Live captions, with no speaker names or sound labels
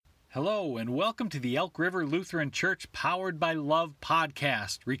Hello, and welcome to the Elk River Lutheran Church Powered by Love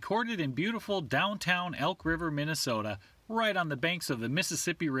podcast, recorded in beautiful downtown Elk River, Minnesota, right on the banks of the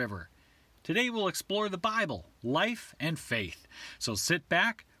Mississippi River. Today we'll explore the Bible, life, and faith. So sit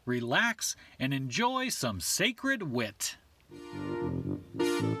back, relax, and enjoy some sacred wit.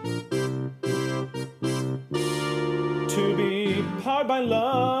 To be powered by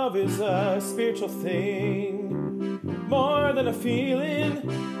love is a spiritual thing, more than a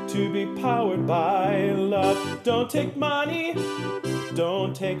feeling. To be powered by love. Don't take money,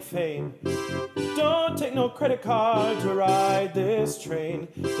 don't take fame, don't take no credit card to ride this train.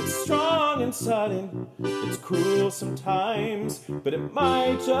 It's strong and sudden, it's cruel sometimes, but it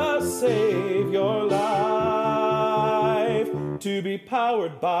might just save your life. To be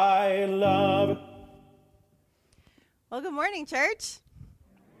powered by love. Well, good morning, church.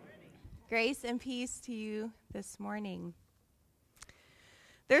 Grace and peace to you this morning.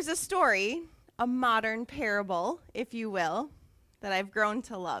 There's a story, a modern parable, if you will, that I've grown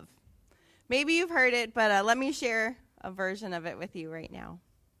to love. Maybe you've heard it, but let me share a version of it with you right now.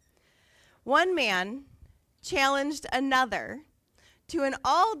 One man challenged another to an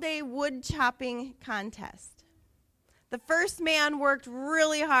all-day wood chopping contest. The first man worked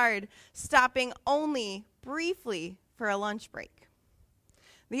really hard, stopping only briefly for a lunch break.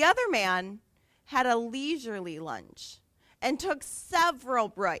 The other man had a leisurely lunch and took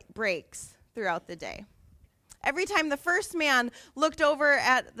several breaks throughout the day. Every time the first man looked over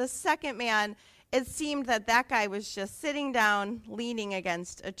at the second man, it seemed that guy was just sitting down, leaning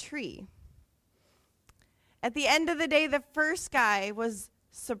against a tree. At the end of the day, the first guy was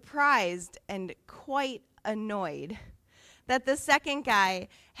surprised and quite annoyed that the second guy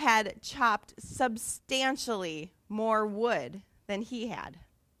had chopped substantially more wood than he had.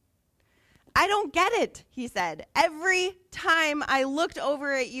 I don't get it, he said. Every time I looked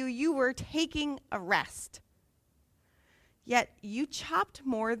over at you, you were taking a rest. Yet you chopped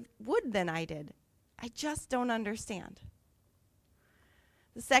more wood than I did. I just don't understand.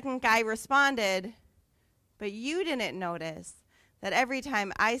 The second guy responded, but you didn't notice that every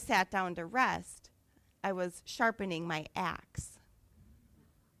time I sat down to rest, I was sharpening my axe.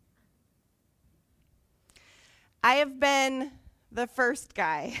 I have been the first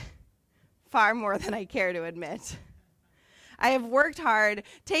guy far more than I care to admit. I have worked hard,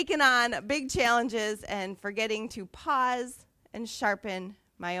 taken on big challenges, and forgetting to pause and sharpen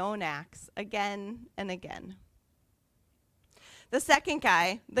my own axe again and again. The second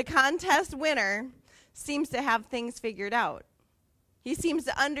guy, the contest winner, seems to have things figured out. He seems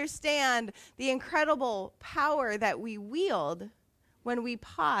to understand the incredible power that we wield when we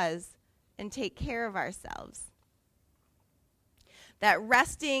pause and take care of ourselves. That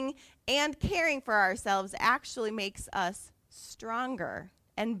resting and caring for ourselves actually makes us stronger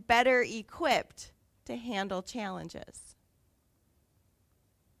and better equipped to handle challenges.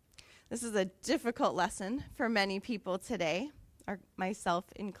 This is a difficult lesson for many people today, myself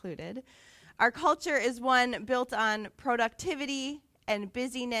included. Our culture is one built on productivity and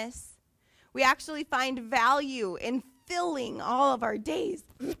busyness. We actually find value in filling all of our days.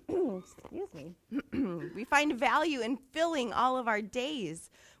 Excuse me. We find value in filling all of our days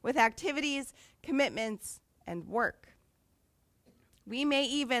with activities, commitments, and work. We may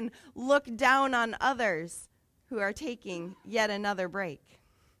even look down on others who are taking yet another break.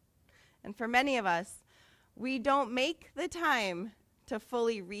 And for many of us, we don't make the time to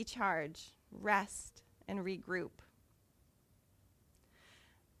fully recharge, rest, and regroup.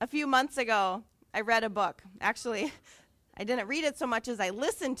 A few months ago, I read a book. Actually, I didn't read it so much as I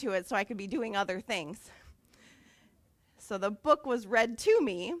listened to it so I could be doing other things. So the book was read to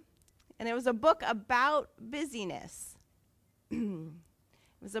me, and it was a book about busyness. It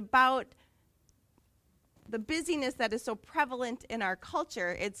was about the busyness that is so prevalent in our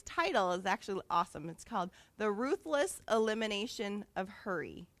culture. Its title is actually awesome. It's called The Ruthless Elimination of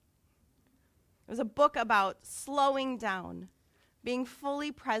Hurry. It was a book about slowing down, being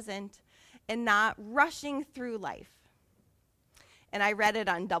fully present, and not rushing through life. And I read it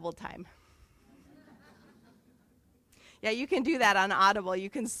on double time. Yeah, you can do that on Audible. You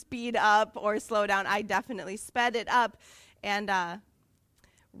can speed up or slow down. I definitely sped it up and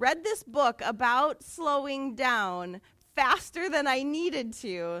read this book about slowing down faster than I needed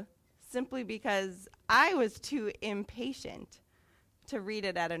to, simply because I was too impatient to read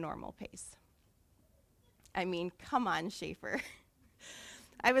it at a normal pace. I mean, come on, Schaefer.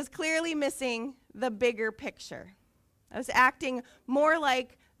 I was clearly missing the bigger picture. I was acting more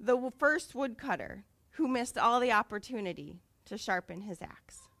like the first woodcutter who missed all the opportunity to sharpen his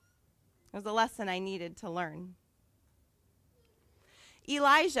axe. It was a lesson I needed to learn.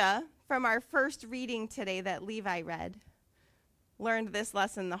 Elijah, from our first reading today that Levi read, learned this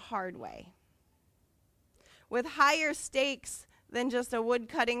lesson the hard way. With higher stakes than just a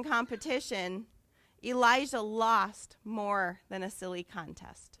wood-cutting competition, Elijah lost more than a silly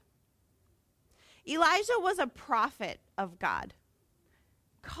contest. Elijah was a prophet of God,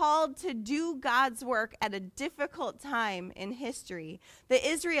 called to do God's work at a difficult time in history. The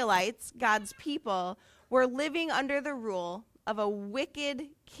Israelites, God's people, were living under the rule of a wicked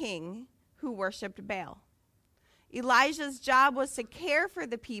king who worshiped Baal. Elijah's job was to care for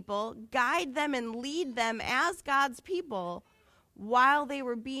the people, guide them, and lead them as God's people while they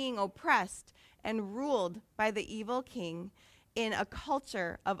were being oppressed and ruled by the evil king in a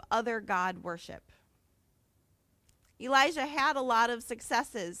culture of other god worship. Elijah had a lot of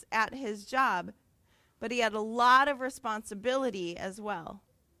successes at his job, but he had a lot of responsibility as well,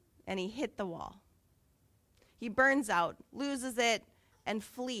 and he hit the wall. He burns out, loses it, and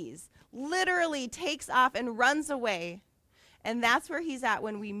flees, literally takes off and runs away, and that's where he's at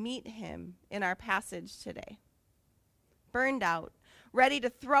when we meet him in our passage today. Burned out, ready to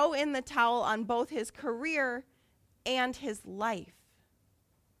throw in the towel on both his career and his life.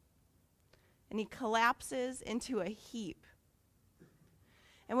 And he collapses into a heap.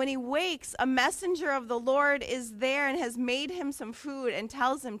 And when he wakes, a messenger of the Lord is there and has made him some food and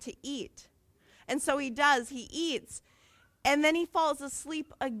tells him to eat. And so he does. He eats. And then he falls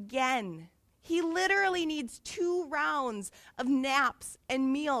asleep again. He literally needs 2 rounds of naps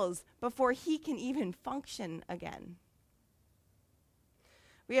and meals before he can even function again.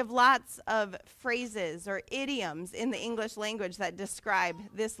 We have lots of phrases or idioms in the English language that describe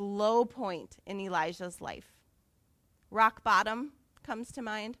this low point in Elijah's life. Rock bottom comes to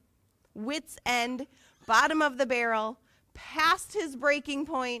mind. Wit's end, bottom of the barrel, past his breaking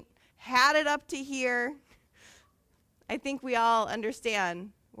point, had it up to here. I think we all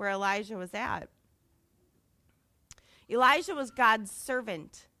understand where Elijah was at. Elijah was God's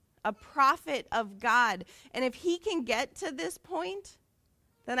servant, a prophet of God. And if he can get to this point,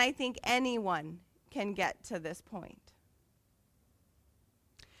 then I think anyone can get to this point.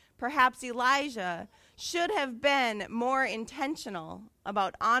 Perhaps Elijah should have been more intentional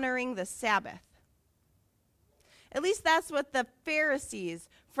about honoring the Sabbath. At least that's what the Pharisees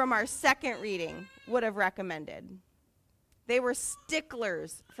from our second reading would have recommended. They were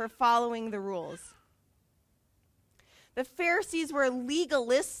sticklers for following the rules. The Pharisees were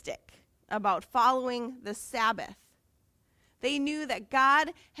legalistic about following the Sabbath. They knew that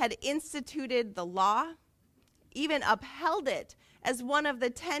God had instituted the law, even upheld it as one of the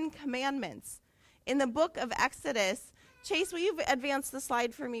 10 commandments. In the book of Exodus, Chase, will you advance the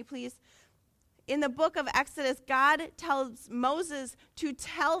slide for me, please? In the book of Exodus, God tells Moses to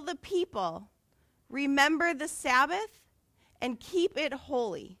tell the people, remember the Sabbath and keep it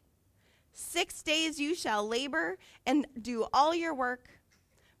holy. 6 days you shall labor and do all your work,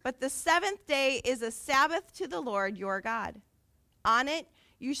 but the 7th day is a Sabbath to the Lord your God. On it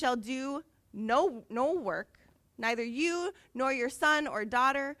you shall do no work, neither you nor your son or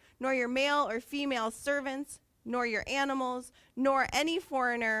daughter, nor your male or female servants, nor your animals, nor any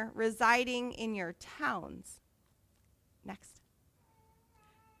foreigner residing in your towns. Next.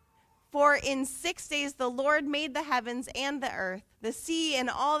 For in 6 days the Lord made the heavens and the earth, the sea and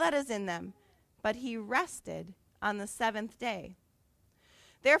all that is in them, but he rested on the 7th day.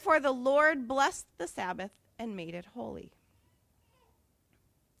 Therefore the Lord blessed the Sabbath and made it holy.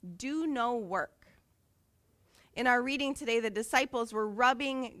 Do no work. In our reading today, the disciples were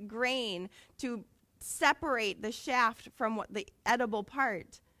rubbing grain to separate the shaft from the edible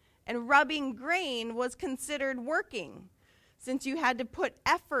part. And rubbing grain was considered working, since you had to put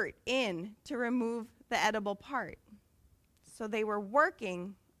effort in to remove the edible part. So they were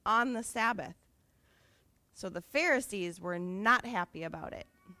working on the Sabbath. So the Pharisees were not happy about it.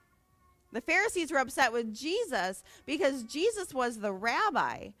 The Pharisees were upset with Jesus because Jesus was the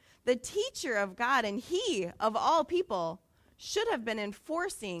rabbi, the teacher of God, and he, of all people, should have been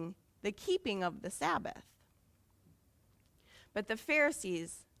enforcing the keeping of the Sabbath. But the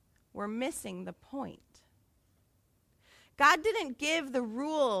Pharisees were missing the point. God didn't give the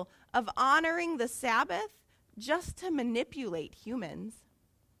rule of honoring the Sabbath just to manipulate humans.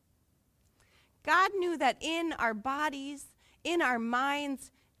 God knew that in our bodies, in our minds,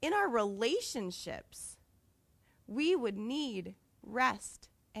 in our relationships, we would need rest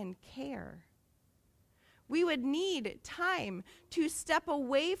and care. We would need time to step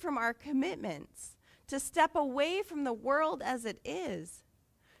away from our commitments, to step away from the world as it is,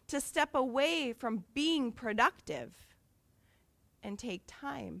 to step away from being productive, and take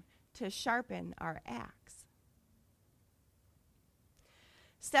time to sharpen our axe.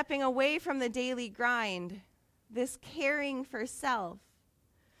 stepping away from the daily grind, this caring for self.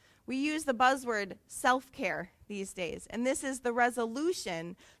 We use the buzzword self-care these days, and this is the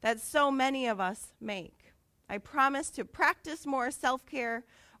resolution that so many of us make. I promise to practice more self-care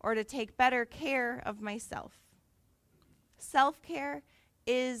or to take better care of myself. Self-care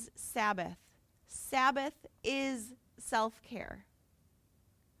is Sabbath. Sabbath is self-care.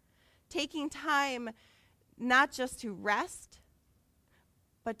 Taking time not just to rest,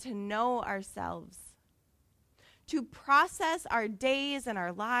 but to know ourselves, to process our days and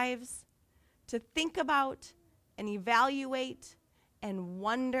our lives, to think about and evaluate and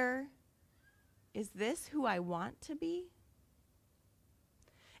wonder, is this who I want to be?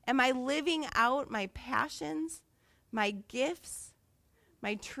 Am I living out my passions, my gifts,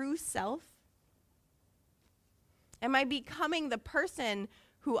 my true self? Am I becoming the person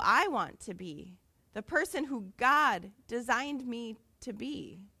who I want to be, the person who God designed me to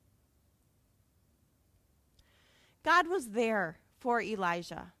be? God was there for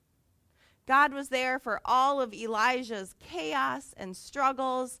Elijah. God was there for all of Elijah's chaos and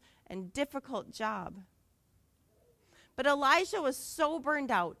struggles and difficult job. But Elijah was so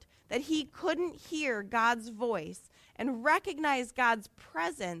burned out that he couldn't hear God's voice and recognize God's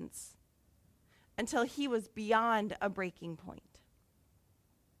presence until he was beyond a breaking point.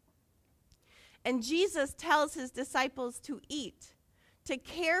 And Jesus tells his disciples to eat, to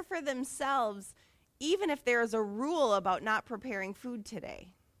care for themselves, even if there is a rule about not preparing food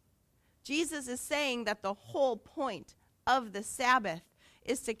today. Jesus is saying that the whole point of the Sabbath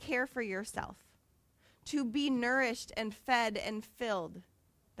is to care for yourself, to be nourished and fed and filled,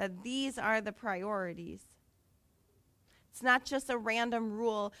 that these are the priorities. It's not just a random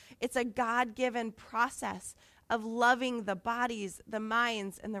rule. It's a God-given process of loving the bodies, the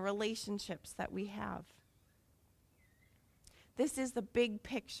minds, and the relationships that we have. This is the big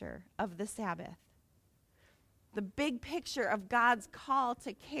picture of the Sabbath. The big picture of God's call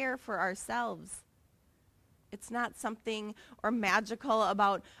to care for ourselves. It's not something or magical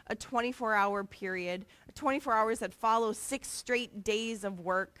about a 24-hour period, 24 hours that follow 6 straight days of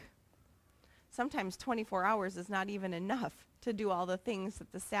work. Sometimes 24 hours is not even enough to do all the things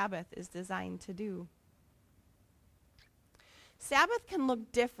that the Sabbath is designed to do. Sabbath can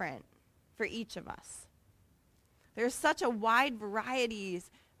look different for each of us. There's such a wide variety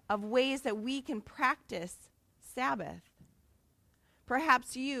of ways that we can practice Sabbath.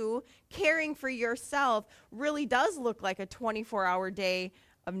 Perhaps you, caring for yourself, really does look like a 24-hour day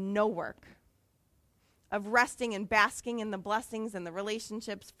of no work, of resting and basking in the blessings and the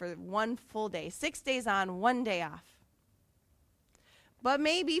relationships for one full day, 6 days on, 1 day off. But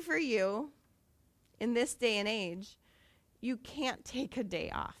maybe for you, in this day and age, you can't take a day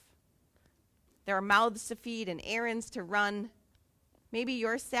off. There are mouths to feed and errands to run. Maybe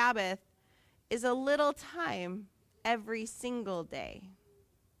your Sabbath is a little time every single day.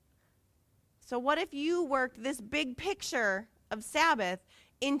 So what if you worked this big picture of Sabbath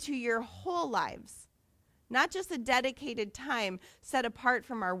into your whole lives? Not just a dedicated time set apart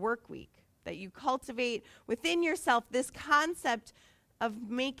from our work week, that you cultivate within yourself this concept of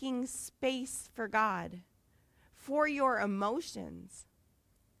making space for God, for your emotions,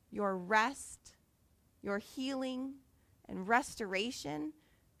 your rest, your healing and restoration,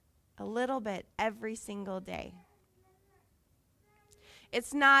 a little bit every single day.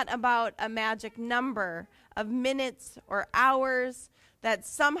 It's not about a magic number of minutes or hours that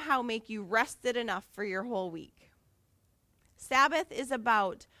somehow make you rested enough for your whole week. Sabbath is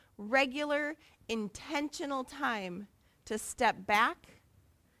about regular, intentional time to step back,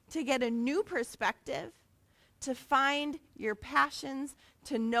 to get a new perspective, to find your passions,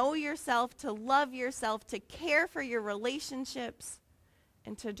 to know yourself, to love yourself, to care for your relationships,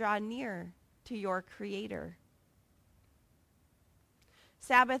 and to draw near to your Creator.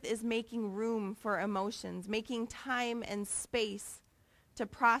 Sabbath is making room for emotions, making time and space to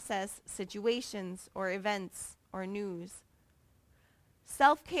process situations or events or news.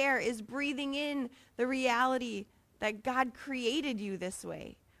 Self-care is breathing in the reality that God created you this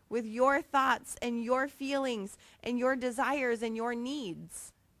way, with your thoughts and your feelings and your desires and your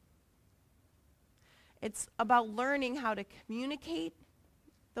needs. It's about learning how to communicate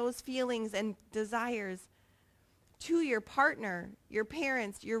those feelings and desires to your partner, your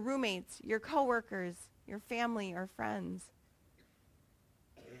parents, your roommates, your coworkers, your family or friends.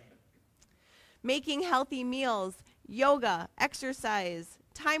 Making healthy meals, yoga, exercise,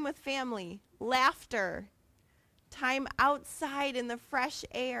 time with family, laughter, time outside in the fresh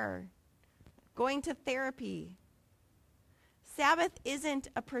air, going to therapy. Sabbath isn't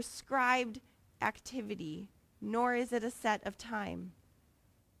a prescribed activity, nor is it a set of time.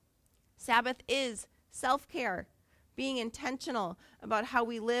 Sabbath is self-care, being intentional about how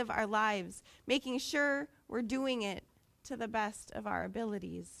we live our lives, making sure we're doing it to the best of our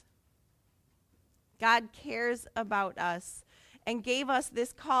abilities. God cares about us and gave us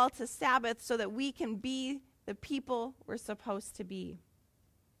this call to Sabbath so that we can be the people we're supposed to be.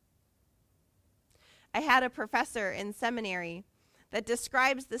 I had a professor in seminary that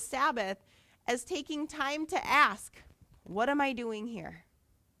describes the Sabbath as taking time to ask, what am I doing here?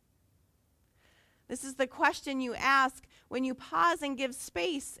 This is the question you ask when you pause and give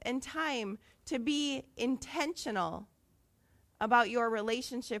space and time to be intentional about your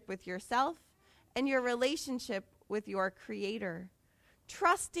relationship with yourself and your relationship with your Creator,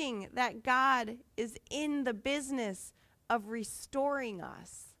 trusting that God is in the business of restoring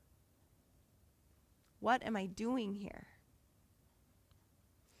us. What am I doing here?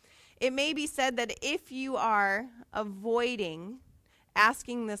 It may be said that if you are avoiding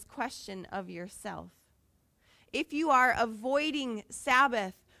asking this question of yourself, if you are avoiding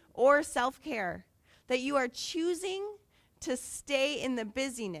Sabbath or self-care, that you are choosing to stay in the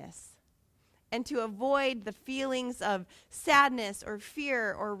busyness and to avoid the feelings of sadness or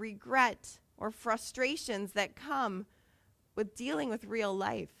fear or regret or frustrations that come with dealing with real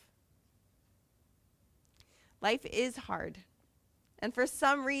life. Life is hard. And for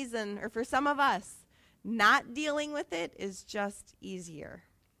some reason, or for some of us, not dealing with it is just easier.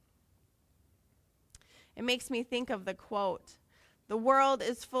 It makes me think of the quote, "The world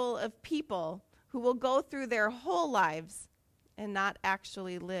is full of people who will go through their whole lives and not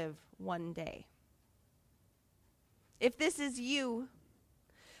actually live one day." If this is you,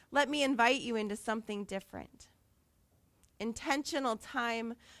 let me invite you into something different. Intentional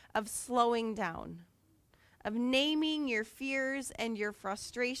time of slowing down, of naming your fears and your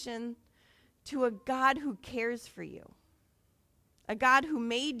frustration to a God who cares for you, a God who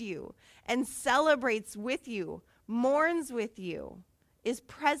made you and celebrates with you, mourns with you, is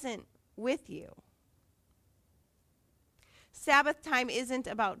present with you. Sabbath time isn't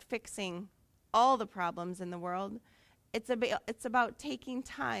about fixing all the problems in the world. It's about taking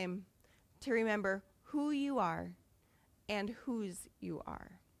time to remember who you are and whose you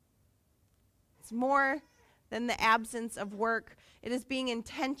are. It's more than the absence of work. It is being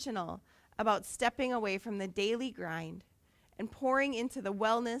intentional about stepping away from the daily grind and pouring into the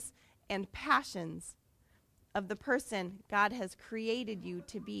wellness and passions of the person God has created you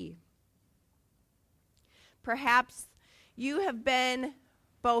to be. Perhaps you have been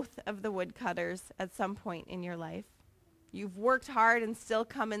both of the woodcutters at some point in your life. You've worked hard and still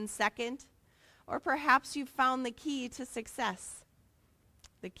come in second, or perhaps you've found the key to success,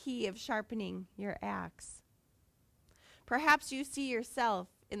 the key of sharpening your axe. Perhaps you see yourself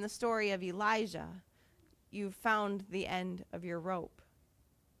in the story of Elijah. You've found the end of your rope,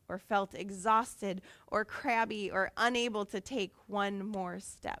 or felt exhausted or crabby or unable to take one more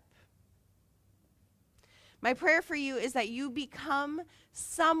step. My prayer for you is that you become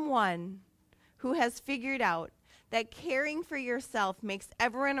someone who has figured out that caring for yourself makes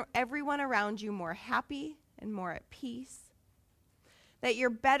everyone around you more happy and more at peace, that you're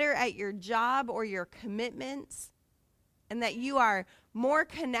better at your job or your commitments, and that you are more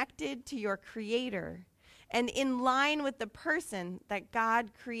connected to your Creator and in line with the person that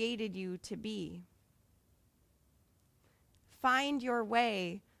God created you to be. Find your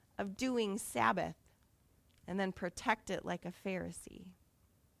way of doing Sabbath and then protect it like a Pharisee.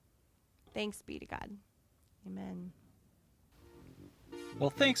 Thanks be to God. Amen. Well,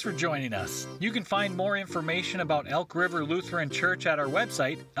 thanks for joining us. You can find more information about Elk River Lutheran Church at our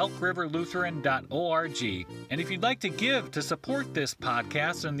website, elkriverlutheran.org. And if you'd like to give to support this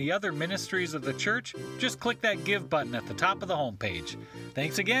podcast and the other ministries of the church, just click that Give button at the top of the homepage.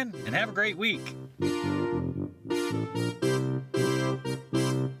 Thanks again, and have a great week.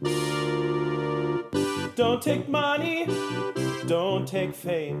 Don't take money, don't take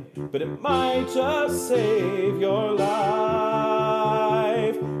fame, but it might just save your life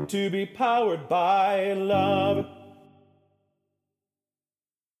to be powered by love.